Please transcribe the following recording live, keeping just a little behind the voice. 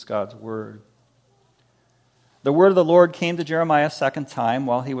God's word. The word of the Lord came to Jeremiah a second time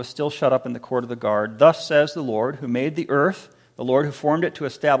while he was still shut up in the court of the guard. Thus says the Lord, who made the earth, the Lord who formed it to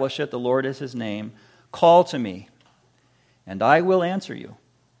establish it, the Lord is his name. Call to me, and I will answer you,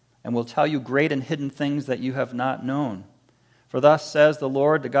 and will tell you great and hidden things that you have not known. For thus says the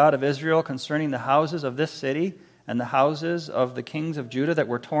Lord, the God of Israel, concerning the houses of this city and the houses of the kings of Judah that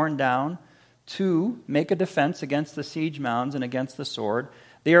were torn down, to make a defense against the siege mounds and against the sword.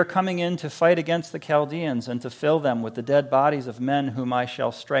 They are coming in to fight against the Chaldeans and to fill them with the dead bodies of men whom I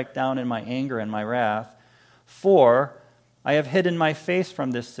shall strike down in my anger and my wrath. For I have hidden my face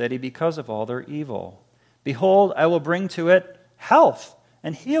from this city because of all their evil. Behold, I will bring to it health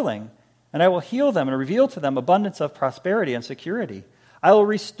and healing, and I will heal them and reveal to them abundance of prosperity and security. I will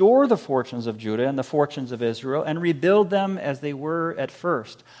restore the fortunes of Judah and the fortunes of Israel and rebuild them as they were at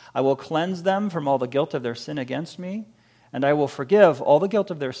first. I will cleanse them from all the guilt of their sin against me, and I will forgive all the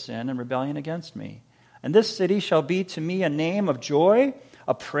guilt of their sin and rebellion against me. And this city shall be to me a name of joy,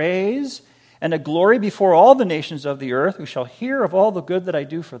 a praise, and a glory before all the nations of the earth, who shall hear of all the good that I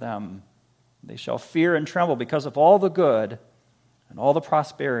do for them. They shall fear and tremble because of all the good and all the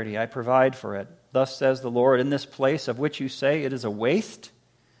prosperity I provide for it. Thus says the Lord, in this place of which you say it is a waste,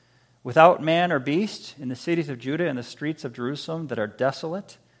 without man or beast, in the cities of Judah and the streets of Jerusalem that are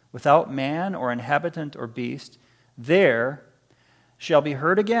desolate, without man or inhabitant or beast, there shall be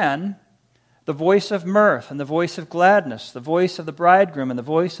heard again the voice of mirth and the voice of gladness, the voice of the bridegroom and the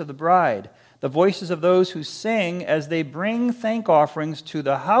voice of the bride, the voices of those who sing as they bring thank offerings to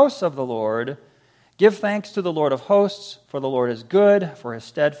the house of the Lord. Give thanks to the Lord of hosts, for the Lord is good, for his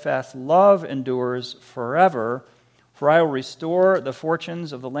steadfast love endures forever. For I will restore the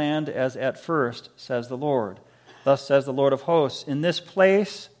fortunes of the land as at first, says the Lord. Thus says the Lord of hosts, in this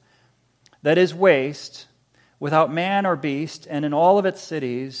place that is waste, without man or beast, and in all of its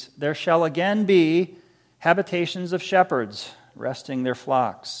cities, there shall again be habitations of shepherds, resting their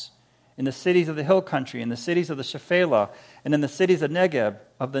flocks. In the cities of the hill country, in the cities of the Shephelah, and in the cities of the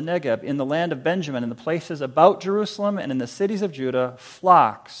Negeb, in the land of Benjamin, in the places about Jerusalem, and in the cities of Judah,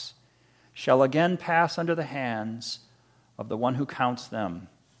 flocks shall again pass under the hands of the one who counts them,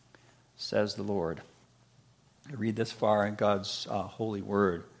 says the Lord. I read this far in God's holy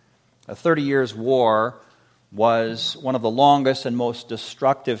word. A 30 years war was one of the longest and most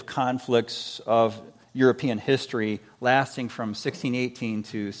destructive conflicts of European history, lasting from 1618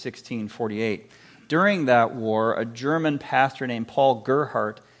 to 1648. During that war, a German pastor named Paul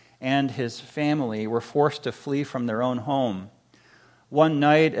Gerhardt and his family were forced to flee from their own home. One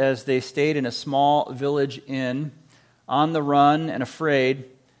night, as they stayed in a small village inn, on the run and afraid,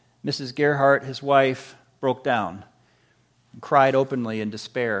 Mrs. Gerhardt, his wife, broke down and cried openly in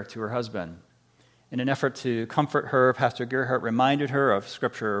despair to her husband. In an effort to comfort her, Pastor Gerhardt reminded her of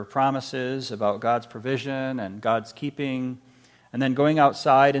Scripture promises about God's provision and God's keeping. And then going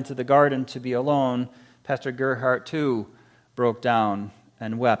outside into the garden to be alone, Pastor Gerhardt too broke down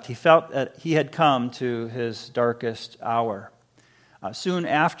and wept. He felt that he had come to his darkest hour. Soon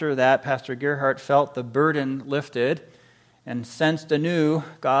after that, Pastor Gerhardt felt the burden lifted and sensed anew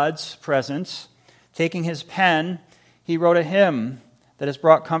God's presence. Taking his pen, he wrote a hymn that has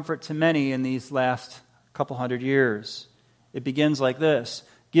brought comfort to many in these last couple hundred years. It begins like this: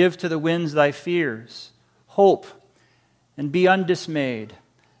 give to the winds thy fears, hope, and be undismayed.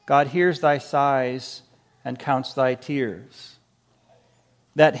 God hears thy sighs and counts thy tears.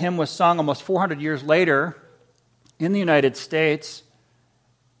 That hymn was sung almost 400 years later in the United States,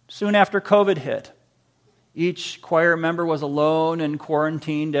 soon after COVID hit. Each choir member was alone and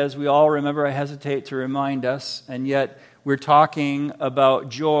quarantined, as we all remember. I hesitate to remind us, and yet we're talking about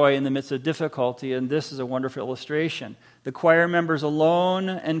joy in the midst of difficulty, and this is a wonderful illustration. The choir members, alone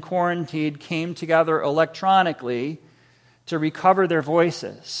and quarantined, came together electronically to recover their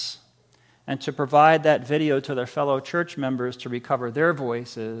voices and to provide that video to their fellow church members to recover their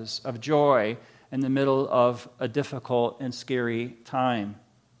voices of joy in the middle of a difficult and scary time.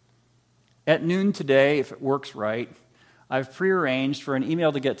 At noon today, if it works right, I've prearranged for an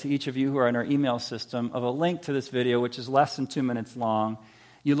email to get to each of you who are in our email system of a link to this video, which is less than 2 minutes long.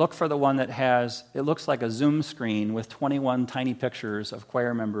 You look for the one that has, it looks like a Zoom screen with 21 tiny pictures of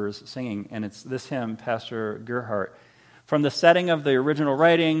choir members singing, and it's this hymn, Pastor Gerhardt. From the setting of the original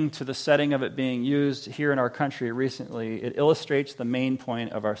writing to the setting of it being used here in our country recently, it illustrates the main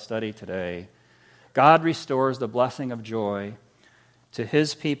point of our study today. God restores the blessing of joy to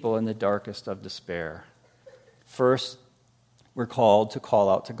his people in the darkest of despair. First, we're called to call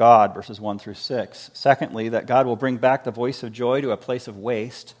out to God, verses 1 through 6. Secondly, that God will bring back the voice of joy to a place of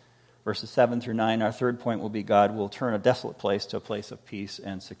waste, verses 7 through 9. Our third point will be God will turn a desolate place to a place of peace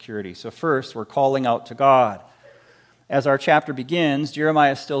and security. So first, we're calling out to God. As our chapter begins,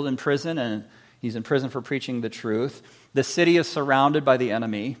 Jeremiah is still in prison, and he's in prison for preaching the truth. The city is surrounded by the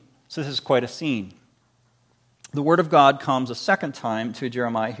enemy, so this is quite a scene. The word of God comes a second time to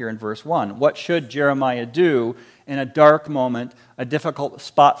Jeremiah here in verse 1. What should Jeremiah do in a dark moment, a difficult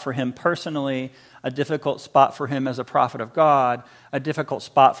spot for him personally, a difficult spot for him as a prophet of God, a difficult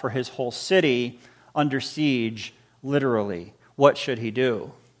spot for his whole city under siege, literally? What should he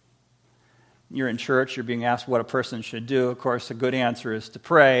do? You're in church, you're being asked what a person should do. Of course, a good answer is to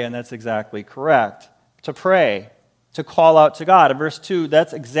pray, and that's exactly correct. To pray, to call out to God. In verse 2,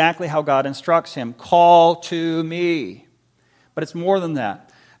 that's exactly how God instructs him. Call to me. But it's more than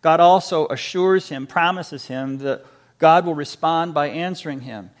that. God also assures him, promises him that God will respond by answering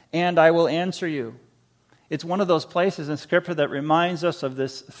him. And I will answer you. It's one of those places in Scripture that reminds us of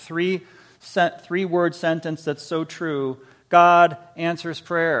this three-word sentence that's so true. God answers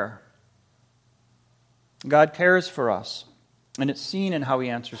prayer. God cares for us. And it's seen in how he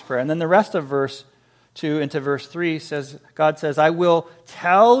answers prayer. And then the rest of verse 2 into verse 3 says, God says, I will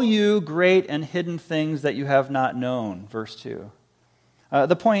tell you great and hidden things that you have not known. Verse 2.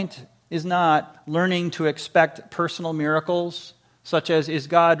 The point is not learning to expect personal miracles, such as, is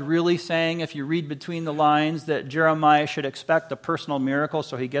God really saying, if you read between the lines, that Jeremiah should expect a personal miracle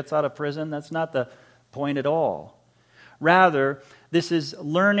so he gets out of prison? That's not the point at all. Rather, this is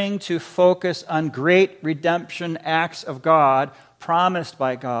learning to focus on great redemption acts of God promised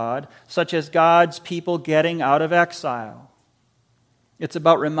by God, such as God's people getting out of exile. It's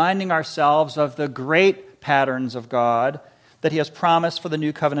about reminding ourselves of the great patterns of God that he has promised for the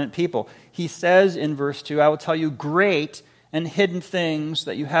new covenant people. He says in verse 2, I will tell you great and hidden things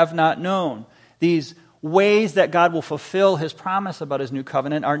that you have not known. These ways that God will fulfill his promise about his new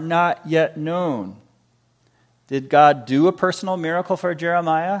covenant are not yet known. Did God do a personal miracle for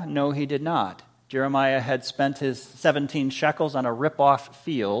Jeremiah? No, he did not. Jeremiah had spent his 17 shekels on a rip-off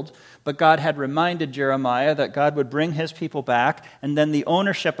field, but God had reminded Jeremiah that God would bring his people back, and then the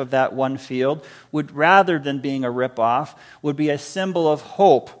ownership of that one field would, rather than being a rip-off, would be a symbol of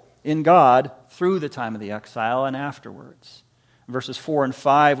hope in God through the time of the exile and afterwards. In verses 4 and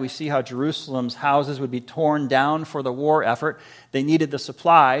 5, we see how Jerusalem's houses would be torn down for the war effort. They needed the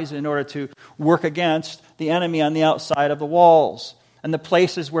supplies in order to work against the enemy on the outside of the walls. And the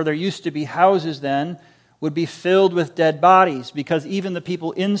places where there used to be houses then would be filled with dead bodies, because even the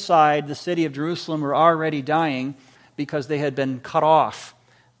people inside the city of Jerusalem were already dying because they had been cut off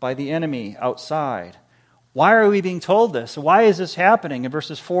by the enemy outside. Why are we being told this? Why is this happening in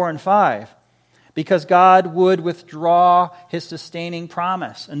verses 4 and 5? Because God would withdraw his sustaining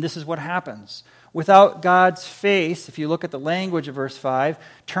promise. And this is what happens. Without God's face, if you look at the language of verse 5,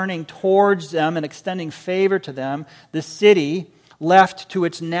 turning towards them and extending favor to them, the city, left to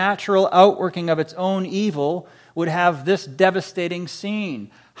its natural outworking of its own evil, would have this devastating scene.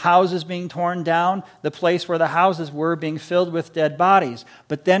 Houses being torn down, the place where the houses were being filled with dead bodies.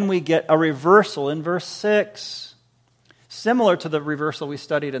 But then we get a reversal in verse 6. Similar to the reversal we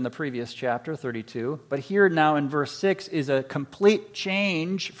studied in the previous chapter, 32. But here now in verse 6 is a complete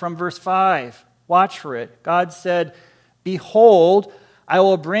change from verse 5. Watch for it. God said, behold, I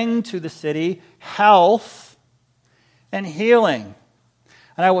will bring to the city health and healing.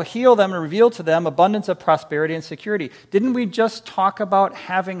 And I will heal them and reveal to them abundance of prosperity and security. Didn't we just talk about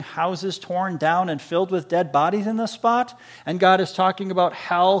having houses torn down and filled with dead bodies in this spot? And God is talking about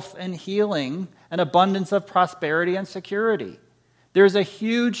health and healing and abundance of prosperity and security. There's a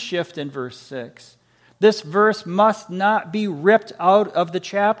huge shift in verse 6. This verse must not be ripped out of the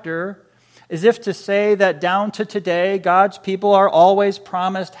chapter as if to say that down to today, God's people are always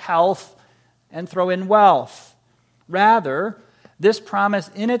promised health and throw in wealth. Rather, this promise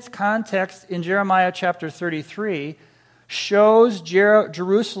in its context in Jeremiah chapter 33 shows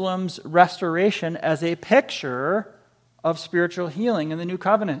Jerusalem's restoration as a picture of spiritual healing in the new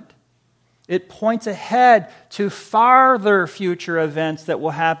covenant. It points ahead to farther future events that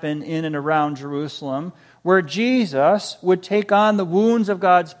will happen in and around Jerusalem, where Jesus would take on the wounds of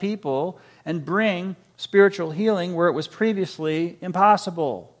God's people and bring spiritual healing where it was previously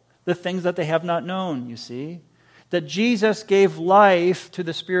impossible. The things that they have not known, you see. That Jesus gave life to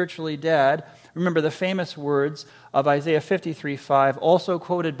the spiritually dead. Remember the famous words of Isaiah 53:5, also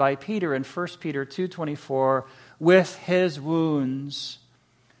quoted by Peter in 1 Peter 2:24, with his wounds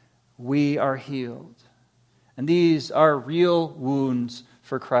we are healed. And these are real wounds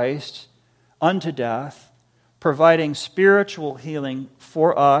for Christ unto death, providing spiritual healing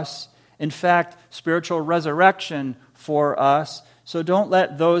for us. In fact, spiritual resurrection for us So don't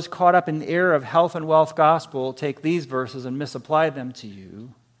let those caught up in the error of health and wealth gospel take these verses and misapply them to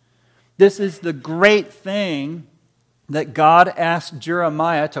you. This is the great thing that God asked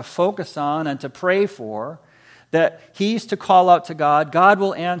Jeremiah to focus on and to pray for, that he's to call out to God. God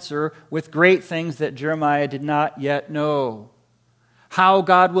will answer with great things that Jeremiah did not yet know. How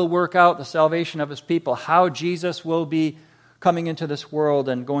God will work out the salvation of his people, how Jesus will be coming into this world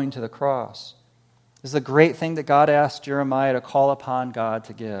and going to the cross. This is a great thing that God asked Jeremiah to call upon God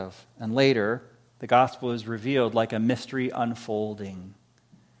to give. And later, the gospel is revealed like a mystery unfolding.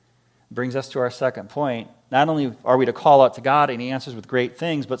 Brings us to our second point. Not only are we to call out to God and he answers with great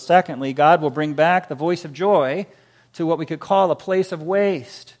things, but secondly, God will bring back the voice of joy to what we could call a place of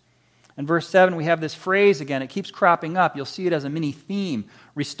waste. In verse 7, we have this phrase again. It keeps cropping up. You'll see it as a mini theme.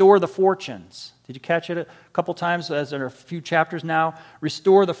 Restore the fortunes. Did you catch it a couple times as there are a few chapters now?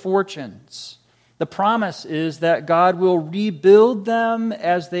 Restore the fortunes. The promise is that God will rebuild them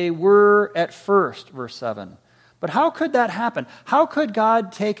as they were at first, verse 7. But how could that happen? How could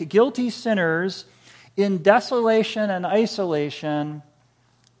God take guilty sinners in desolation and isolation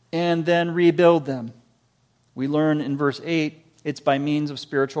and then rebuild them? We learn in verse 8, it's by means of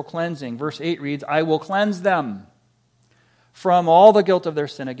spiritual cleansing. Verse 8 reads, I will cleanse them from all the guilt of their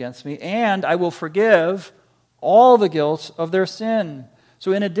sin against me, and I will forgive all the guilt of their sin.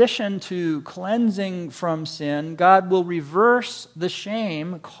 So in addition to cleansing from sin, God will reverse the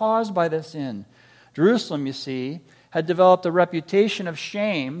shame caused by the sin. Jerusalem, you see, had developed a reputation of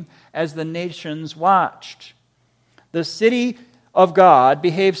shame as the nations watched. The city of God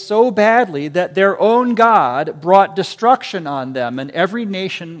behaved so badly that their own God brought destruction on them, and every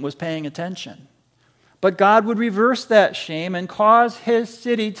nation was paying attention. But God would reverse that shame and cause his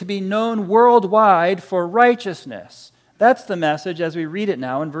city to be known worldwide for righteousness. That's the message as we read it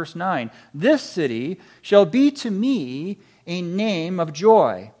now in verse 9. This city shall be to me a name of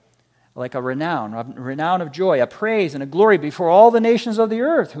joy, like a renown of joy, a praise and a glory before all the nations of the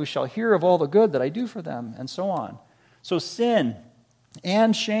earth, who shall hear of all the good that I do for them, and so on. So sin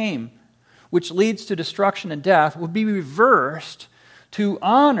and shame, which leads to destruction and death, will be reversed to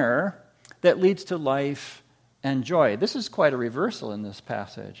honor that leads to life and joy. This is quite a reversal in this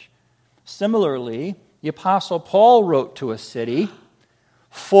passage. Similarly, the Apostle Paul wrote to a city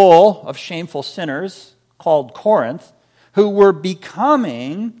full of shameful sinners called Corinth, who were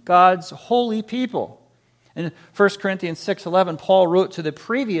becoming God's holy people. In 1 Corinthians 6:11, Paul wrote to the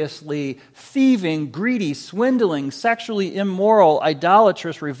previously thieving, greedy, swindling, sexually immoral,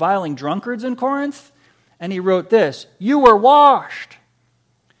 idolatrous, reviling drunkards in Corinth, and he wrote this, you were washed,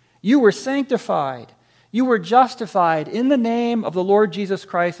 you were sanctified, you were justified in the name of the Lord Jesus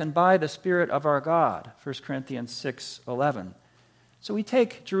Christ and by the Spirit of our God. 1 Corinthians 6:11. So we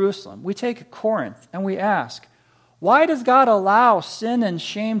take Jerusalem, we take Corinth, and we ask, why does God allow sin and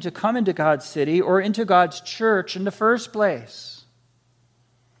shame to come into God's city or into God's church in the first place?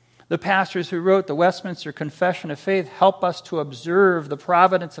 The pastors who wrote the Westminster Confession of Faith help us to observe the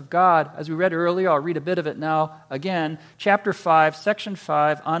providence of God. As we read earlier, I'll read a bit of it now again. Chapter 5, section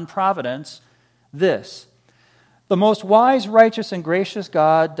 5, on providence, this. The most wise, righteous, and gracious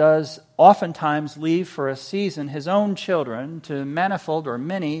God does oftentimes leave for a season his own children to manifold or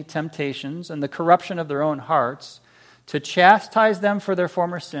many temptations and the corruption of their own hearts, to chastise them for their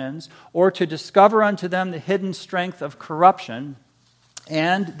former sins, or to discover unto them the hidden strength of corruption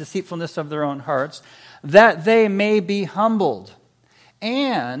and deceitfulness of their own hearts, that they may be humbled,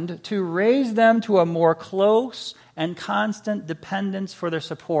 and to raise them to a more close and constant dependence for their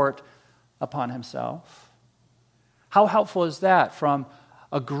support upon himself. How helpful is that from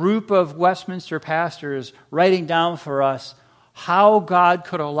a group of Westminster pastors writing down for us how God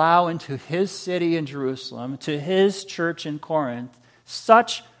could allow into his city in Jerusalem, to his church in Corinth,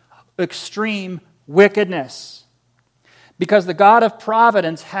 such extreme wickedness. Because the God of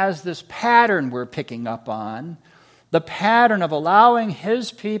providence has this pattern we're picking up on, the pattern of allowing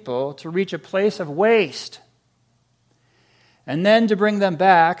his people to reach a place of waste, and then to bring them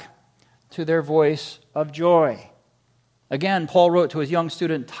back to their voice of joy. Again, Paul wrote to his young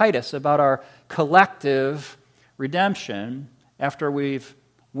student Titus about our collective redemption after we've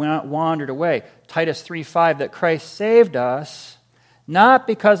wandered away. Titus 3:5, that Christ saved us, not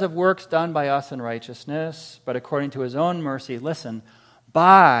because of works done by us in righteousness, but according to his own mercy, listen,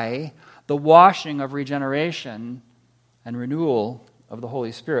 by the washing of regeneration and renewal of the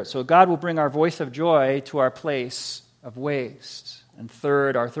Holy Spirit. So God will bring our voice of joy to our place of waste. And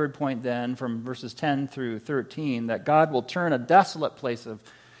third, our third point then, from verses 10 through 13, that God will turn a desolate place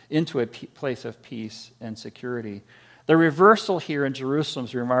into a place of peace and security. The reversal here in Jerusalem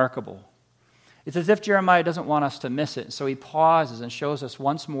is remarkable. It's as if Jeremiah doesn't want us to miss it, so he pauses and shows us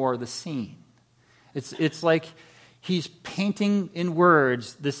once more the scene. It's like he's painting in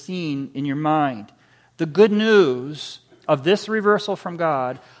words the scene in your mind. The good news of this reversal from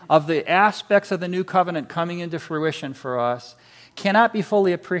God, of the aspects of the new covenant coming into fruition for us, cannot be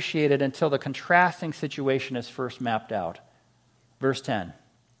fully appreciated until the contrasting situation is first mapped out. Verse 10.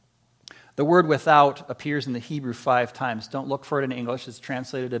 The word without appears in the Hebrew 5 times. Don't look for it in English. It's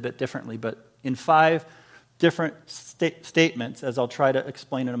translated a bit differently, but in 5 different statements, as I'll try to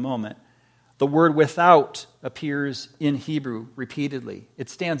explain in a moment, the word without appears in Hebrew repeatedly. It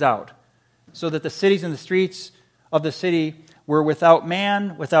stands out. So that the cities and the streets of the city were without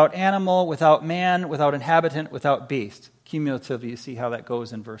man, without animal, without man, without inhabitant, without beast. Cumulatively, you see how that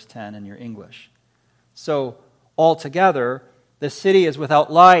goes in verse 10 in your English. So, altogether, the city is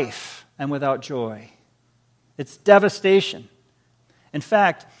without life and without joy. It's devastation. In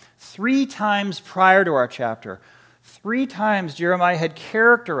fact, 3 times prior to our chapter, 3 times Jeremiah had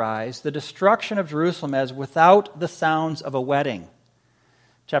characterized the destruction of Jerusalem as without the sounds of a wedding.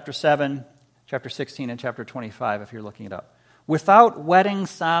 Chapter 7, chapter 16, and chapter 25, if you're looking it up. Without wedding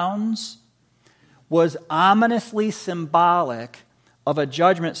sounds was ominously symbolic of a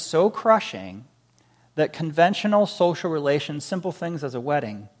judgment so crushing that conventional social relations, simple things as a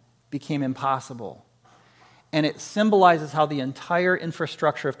wedding, became impossible. And it symbolizes how the entire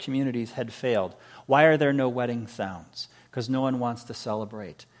infrastructure of communities had failed. Why are there no wedding sounds? Because no one wants to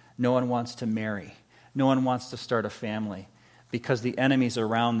celebrate. No one wants to marry. No one wants to start a family. Because the enemy's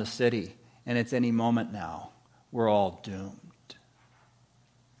around the city, and it's any moment now. We're all doomed.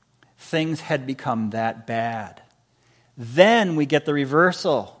 Things had become that bad. Then we get the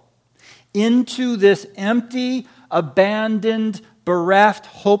reversal. Into this empty, abandoned, bereft,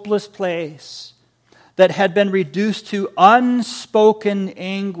 hopeless place that had been reduced to unspoken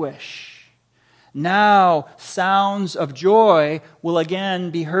anguish. Now, sounds of joy will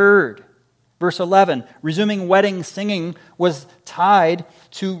again be heard. Verse 11, resuming wedding singing was tied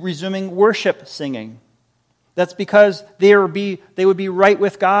to resuming worship singing. That's because they would be right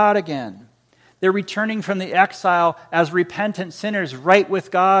with God again. They're returning from the exile as repentant sinners, right with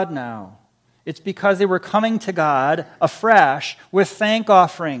God now. It's because they were coming to God afresh with thank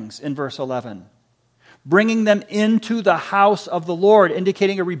offerings in verse 11. Bringing them into the house of the Lord,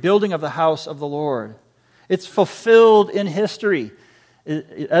 indicating a rebuilding of the house of the Lord. It's fulfilled in history.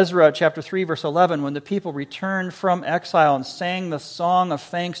 Ezra chapter 3, verse 11, when the people returned from exile and sang the song of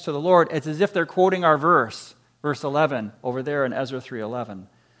thanks to the Lord, it's as if they're quoting our verse, verse 11, over there in Ezra 3:11.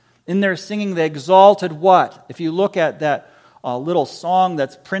 In their singing, they exalted what? If you look at that little song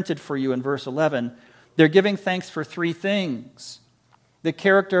that's printed for you in verse 11, they're giving thanks for 3 things. The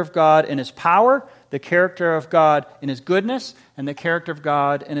character of God in His power, the character of God in His goodness, and the character of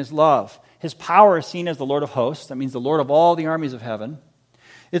God in His love. His power is seen as the Lord of hosts. That means the Lord of all the armies of heaven.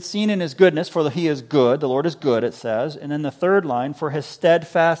 It's seen in His goodness, for He is good. The Lord is good, it says. And then the third line, for His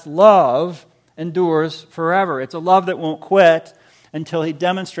steadfast love endures forever. It's a love that won't quit until He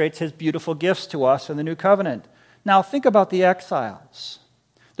demonstrates His beautiful gifts to us in the new covenant. Now think about the exiles.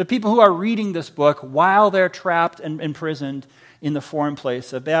 The people who are reading this book while they're trapped and imprisoned in the foreign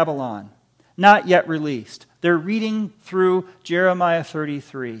place of Babylon. Not yet released. They're reading through Jeremiah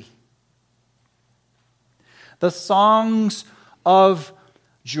 33. The songs of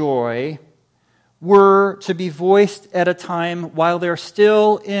joy were to be voiced at a time while they're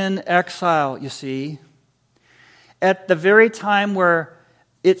still in exile, you see. At the very time where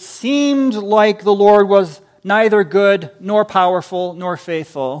it seemed like the Lord was neither good, nor powerful, nor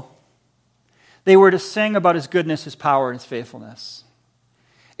faithful, they were to sing about His goodness, His power, and His faithfulness.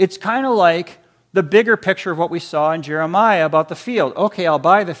 It's kind of like the bigger picture of what we saw in Jeremiah about the field. Okay, I'll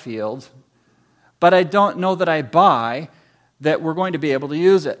buy the field, but I don't know that I buy that we're going to be able to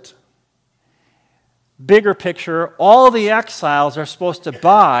use it. Bigger picture, all the exiles are supposed to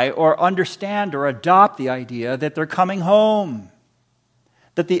buy or understand or adopt the idea that they're coming home,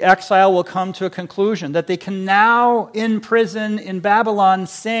 that the exile will come to a conclusion, that they can now, in prison in Babylon,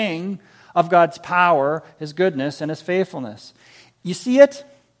 sing of God's power, His goodness, and His faithfulness. You see it?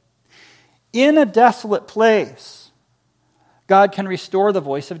 In a desolate place, God can restore the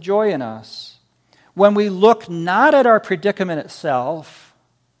voice of joy in us. When we look not at our predicament itself,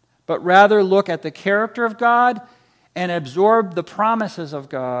 but rather look at the character of God and absorb the promises of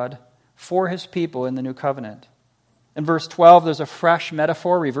God for His people in the new covenant. In verse 12, there's a fresh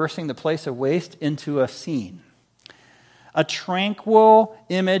metaphor reversing the place of waste into a scene. A tranquil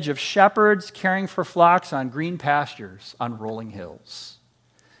image of shepherds caring for flocks on green pastures on rolling hills.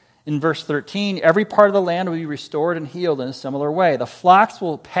 In verse 13, every part of the land will be restored and healed in a similar way. The flocks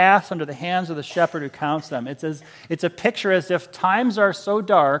will pass under the hands of the shepherd who counts them. It's a picture as if times are so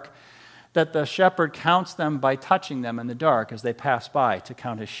dark that the shepherd counts them by touching them in the dark as they pass by to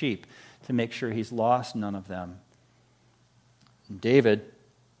count his sheep, to make sure he's lost none of them.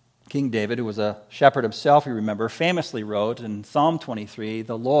 King David, who was a shepherd himself, you remember, famously wrote in Psalm 23,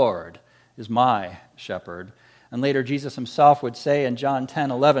 "The Lord is my shepherd." And later Jesus himself would say in John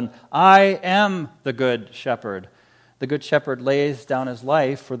 10:11, "I am the good shepherd. The good shepherd lays down his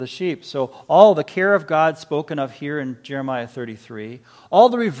life for the sheep." So all the care of God spoken of here in Jeremiah 33, all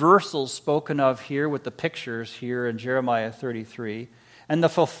the reversals spoken of here with the pictures here in Jeremiah 33, and the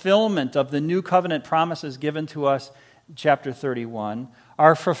fulfillment of the new covenant promises given to us in chapter 31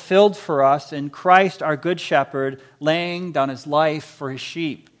 are fulfilled for us in Christ, our good shepherd, laying down his life for his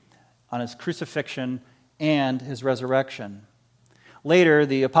sheep on his crucifixion and his resurrection. Later,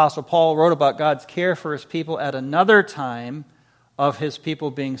 the Apostle Paul wrote about God's care for his people at another time of his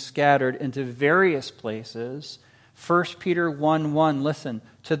people being scattered into various places. 1 Peter 1:1, listen,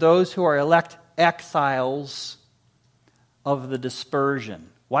 "To those who are elect exiles of the dispersion."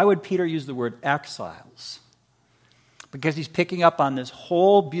 Why would Peter use the word exiles? Because he's picking up on this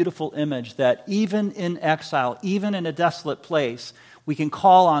whole beautiful image that even in exile, even in a desolate place, we can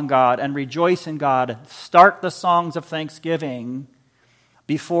call on God and rejoice in God, start the songs of thanksgiving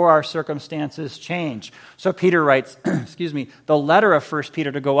before our circumstances change. So Peter writes, the letter of 1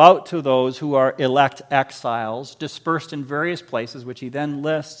 Peter to go out to those who are elect exiles, dispersed in various places, which he then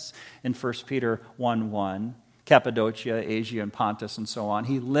lists in 1 Peter 1:1, Cappadocia, Asia, and Pontus, and so on.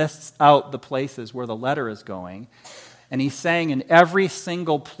 He lists out the places where the letter is going. And he's saying in every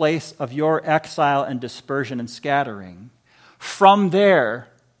single place of your exile and dispersion and scattering, from there,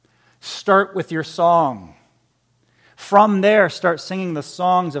 start with your song. From there, start singing the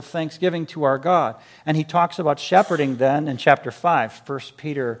songs of thanksgiving to our God. And he talks about shepherding then in chapter 5, 1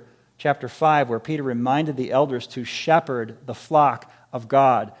 Peter chapter 5, where Peter reminded the elders to shepherd the flock of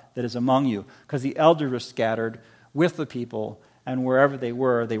God that is among you. Because the elders were scattered with the people, and wherever they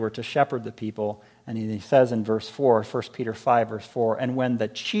were to shepherd the people. And he says in verse 4, 1 Peter 5, verse 4, "And when the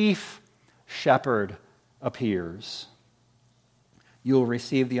chief shepherd appears, you will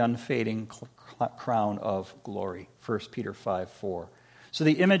receive the unfading crown of glory." 1 Peter 5:4. So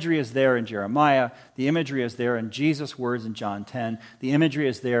the imagery is there in Jeremiah. The imagery is there in Jesus' words in John 10. The imagery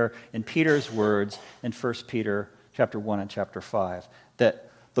is there in Peter's words in 1 Peter chapter 1 and chapter 5.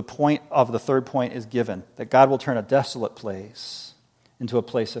 That the point of the third point is given, that God will turn a desolate place into a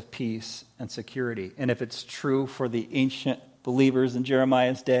place of peace and security. And if it's true for the ancient believers in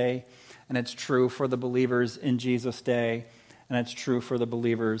Jeremiah's day, and it's true for the believers in Jesus' day, and it's true for the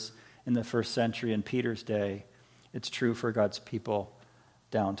believers in the first century in Peter's day, it's true for God's people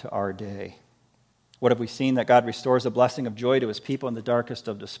down to our day. What have we seen? That God restores a blessing of joy to his people in the darkest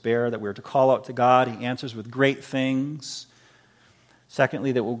of despair, that we're to call out to God. He answers with great things.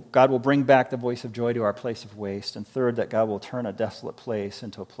 Secondly, that God will bring back the voice of joy to our place of waste. And third, that God will turn a desolate place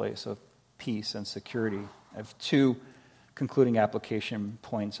into a place of peace and security. I have two concluding application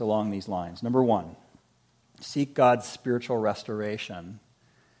points along these lines. Number one, seek God's spiritual restoration,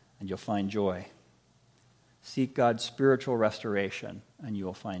 and you'll find joy. Seek God's spiritual restoration, and you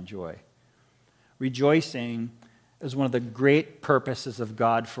will find joy. Rejoicing is one of the great purposes of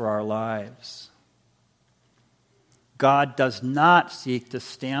God for our lives. God does not seek to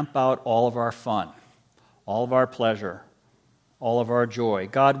stamp out all of our fun, all of our pleasure, all of our joy.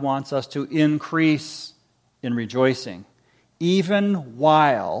 God wants us to increase in rejoicing, even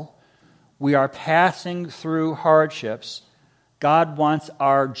while we are passing through hardships. God wants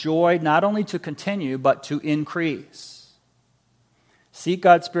our joy not only to continue, but to increase. Seek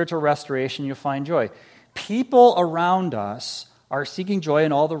God's spiritual restoration, you'll find joy. People around us are seeking joy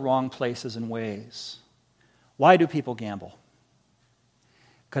in all the wrong places and ways. Why do people gamble?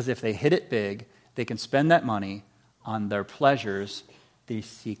 Because if they hit it big, they can spend that money on their pleasures. They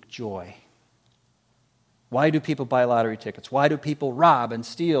seek joy. Why do people buy lottery tickets? Why do people rob and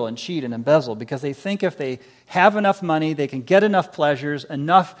steal and cheat and embezzle? Because they think if they have enough money, they can get enough pleasures,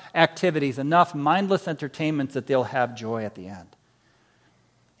 enough activities, enough mindless entertainments that they'll have joy at the end.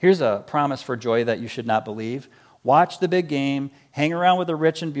 Here's a promise for joy that you should not believe. Watch the big game, hang around with the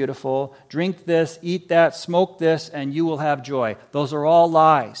rich and beautiful, drink this, eat that, smoke this, and you will have joy. Those are all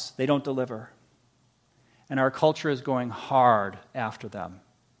lies. They don't deliver. And our culture is going hard after them.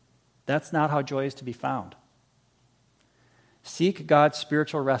 That's not how joy is to be found. Seek God's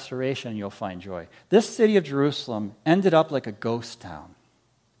spiritual restoration, and you'll find joy. This city of Jerusalem ended up like a ghost town.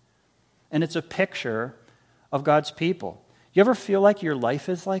 And it's a picture of God's people. You ever feel like your life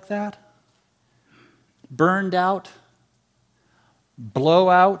is like that? Burned out, blow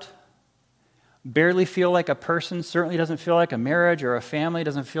out, barely feel like a person, certainly doesn't feel like a marriage or a family,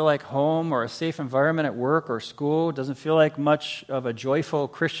 doesn't feel like home or a safe environment at work or school, doesn't feel like much of a joyful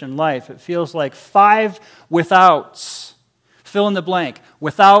Christian life. It feels like 5 withouts. Fill in the blank.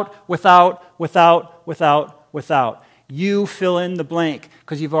 Without. You fill in the blank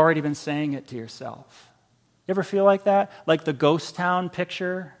because you've already been saying it to yourself. You ever feel like that? Like the ghost town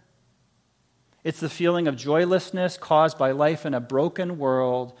picture? It's the feeling of joylessness caused by life in a broken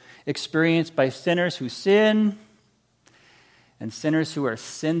world, experienced by sinners who sin and sinners who are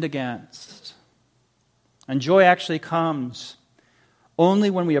sinned against. And joy actually comes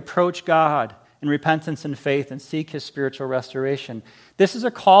only when we approach God in repentance and faith and seek His spiritual restoration. This is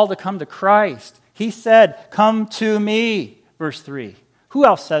a call to come to Christ. He said, "Come to me," verse 3. Who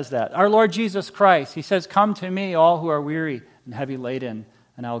else says that? Our Lord Jesus Christ. He says, "Come to me, all who are weary and heavy laden,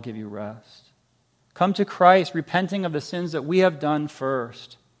 and I will give you rest." Come to Christ, repenting of the sins that we have done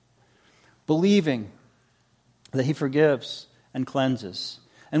first, believing that He forgives and cleanses.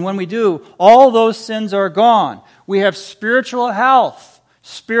 And when we do, all those sins are gone. We have spiritual health,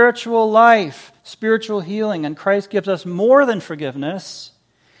 spiritual life, spiritual healing, and Christ gives us more than forgiveness.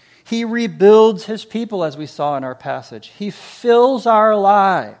 He rebuilds His people, as we saw in our passage. He fills our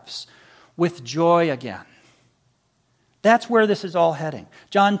lives with joy again. That's where this is all heading.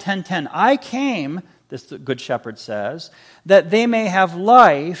 John 10:10, "I came," this Good Shepherd says, "that they may have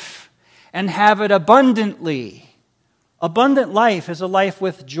life and have it abundantly." Abundant life is a life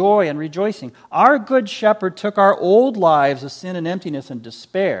with joy and rejoicing. Our Good Shepherd took our old lives of sin and emptiness and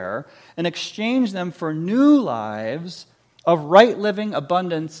despair and exchanged them for new lives of right living,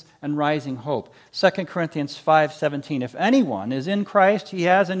 abundance, and rising hope. 2 Corinthians 5:17, "If anyone is in Christ, he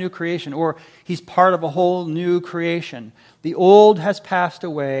has a new creation," or he's part of a whole new creation. "The old has passed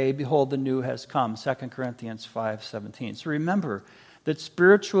away, behold, the new has come." 2 Corinthians 5:17. So remember that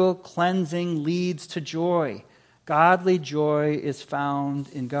spiritual cleansing leads to joy. Godly joy is found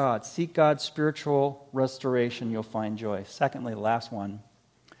in God. Seek God's spiritual restoration, you'll find joy. Secondly, last one.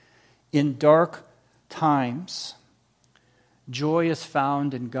 In dark times, joy is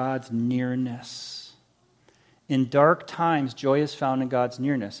found in God's nearness. In dark times, joy is found in God's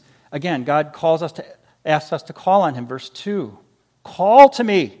nearness. Again, God asks us to call on Him. Verse 2, "Call to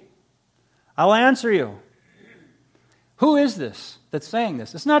me, I'll answer you." Who is this that's saying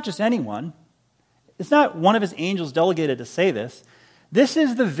this? It's not just anyone. It's not one of His angels delegated to say this. This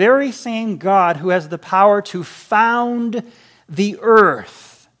is the very same God who has the power to found the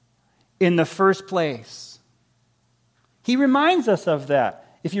earth in the first place. He reminds us of that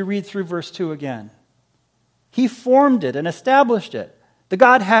if you read through verse 2 again. He formed it and established it. The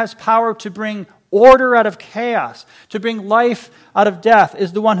God has power to bring order out of chaos, to bring life out of death,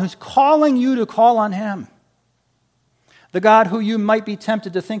 is the one who's calling you to call on Him. The God who you might be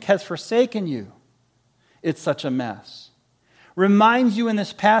tempted to think has forsaken you. It's such a mess. Reminds you in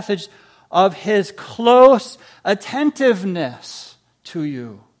this passage of His close attentiveness to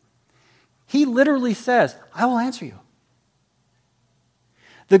you. He literally says, "I will answer you."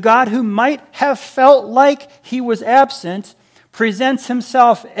 The God who might have felt like He was absent presents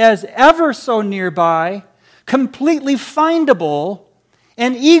Himself as ever so nearby, completely findable,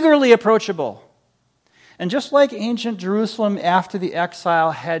 and eagerly approachable. And just like ancient Jerusalem after the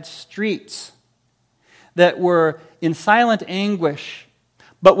exile had streets that were in silent anguish,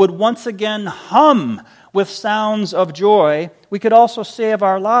 but would once again hum with sounds of joy, we could also say of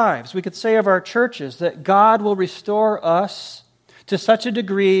our lives, we could say of our churches, that God will restore us to such a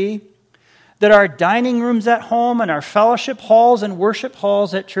degree that our dining rooms at home and our fellowship halls and worship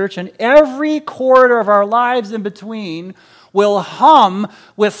halls at church and every corridor of our lives in between will hum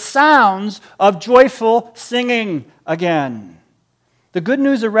with sounds of joyful singing again. The good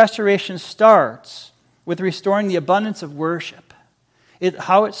news of restoration starts with restoring the abundance of worship.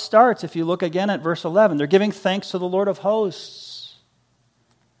 How it starts, if you look again at verse 11, they're giving thanks to the Lord of hosts.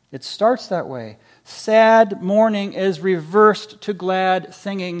 It starts that way. Sad mourning is reversed to glad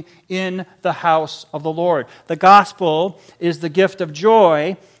singing in the house of the Lord. The gospel is the gift of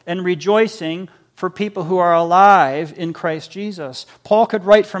joy and rejoicing for people who are alive in Christ Jesus. Paul could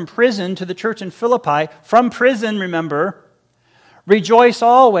write from prison to the church in Philippi, from prison, remember, "Rejoice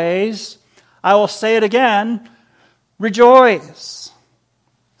always. I will say it again, rejoice,"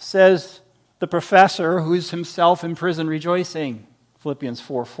 says the professor who's himself in prison rejoicing. Philippians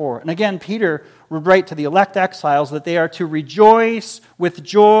 4:4. And again, Peter would write to the elect exiles that they are to rejoice with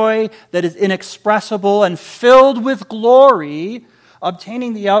joy that is inexpressible and filled with glory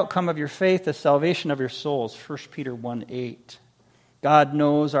obtaining the outcome of your faith, the salvation of your souls. 1 Peter 1:8. God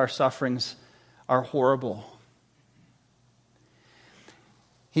knows our sufferings are horrible.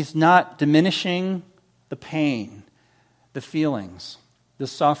 He's not diminishing the pain, the feelings, the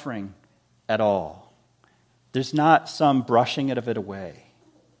suffering at all. There's not some brushing of it away.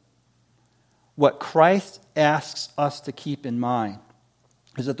 What Christ asks us to keep in mind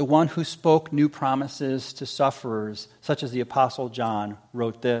is that the one who spoke new promises to sufferers, such as the Apostle John,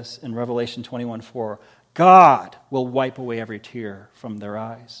 wrote this in Revelation 21:4, God will wipe away every tear from their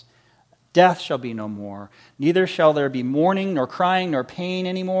eyes. Death shall be no more, neither shall there be mourning, nor crying, nor pain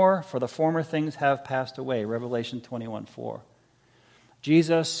anymore, for the former things have passed away. Revelation 21:4.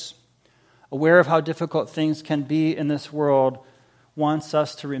 Jesus, aware of how difficult things can be in this world, wants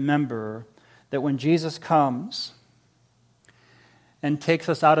us to remember that when Jesus comes and takes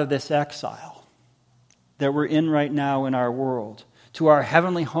us out of this exile that we're in right now in our world, to our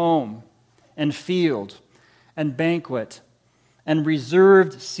heavenly home and field and banquet and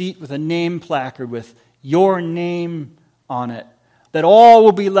reserved seat with a name placard with your name on it, that all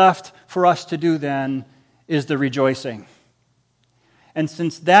will be left for us to do then is the rejoicing. And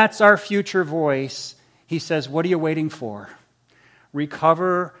since that's our future voice, he says, what are you waiting for?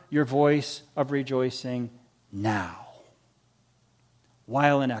 Recover your voice of rejoicing now,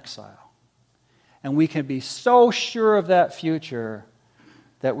 while in exile. And we can be so sure of that future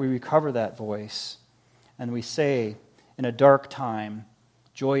that we recover that voice and we say, in a dark time,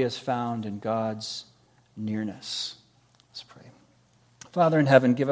 joy is found in God's nearness. Let's pray. Father in heaven, give